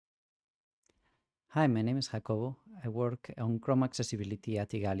Hi, my name is Jacobo. I work on Chrome accessibility at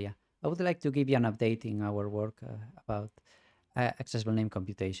Igalia. I would like to give you an update in our work about accessible name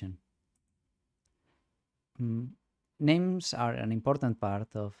computation. Names are an important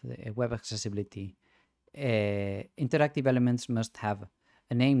part of web accessibility. Interactive elements must have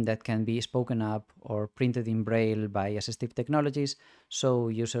a name that can be spoken up or printed in Braille by assistive technologies, so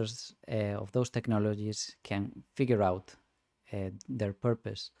users of those technologies can figure out their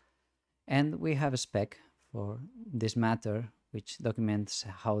purpose. And we have a spec for this matter, which documents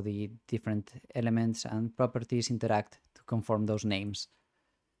how the different elements and properties interact to conform those names.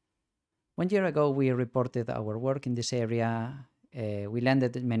 1 year ago, we reported our work in this area. We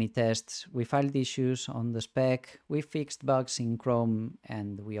landed many tests. We filed issues on the spec. We fixed bugs in Chrome,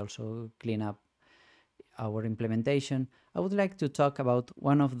 and we also clean up our implementation. I would like to talk about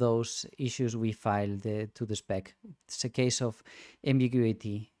one of those issues we filed to the spec. It's a case of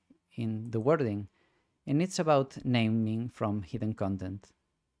ambiguity in the wording, and it's about naming from hidden content.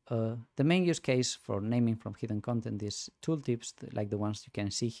 The main use case for naming from hidden content is tooltips like the ones you can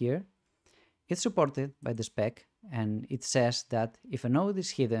see here. It's supported by the spec, and it says that if a node is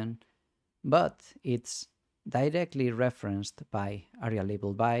hidden, but it's directly referenced by, area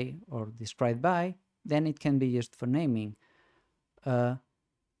labeled by, or described by, then it can be used for naming.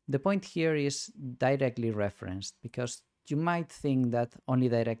 The point here is directly referenced, because you might think that only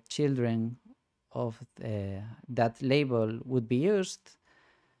direct children of that label would be used.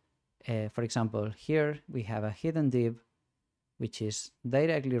 For example, here we have a hidden div which is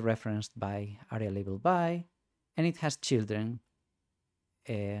directly referenced by area labeled by, and it has children.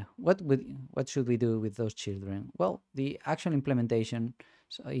 What should we do with those children? Well, the actual implementation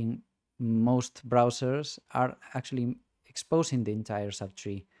in most browsers are actually exposing the entire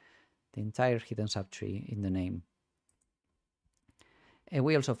subtree, the entire hidden subtree in the name.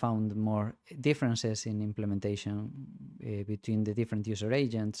 We also found more differences in implementation between the different user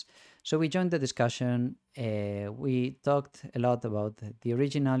agents. So we joined the discussion. We talked a lot about the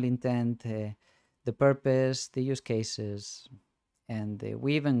original intent, the purpose, the use cases, and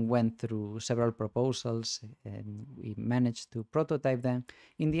we even went through several proposals and we managed to prototype them.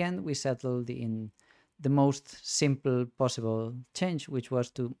 In the end, we settled in the most simple possible change, which was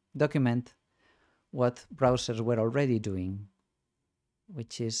to document what browsers were already doing,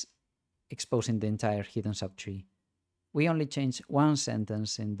 which is exposing the entire hidden subtree. We only changed one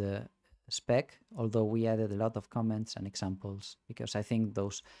sentence in the spec, although we added a lot of comments and examples, because I think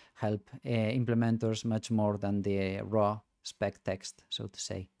those help implementers much more than the raw spec text, so to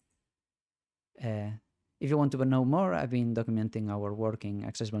say. If you want to know more, I've been documenting our work in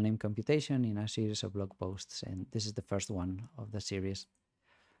accessible name computation in a series of blog posts, and this is the first one of the series.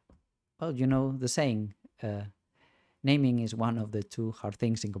 Well, you know the saying, naming is one of the two hard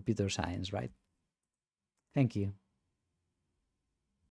things in computer science, right? Thank you.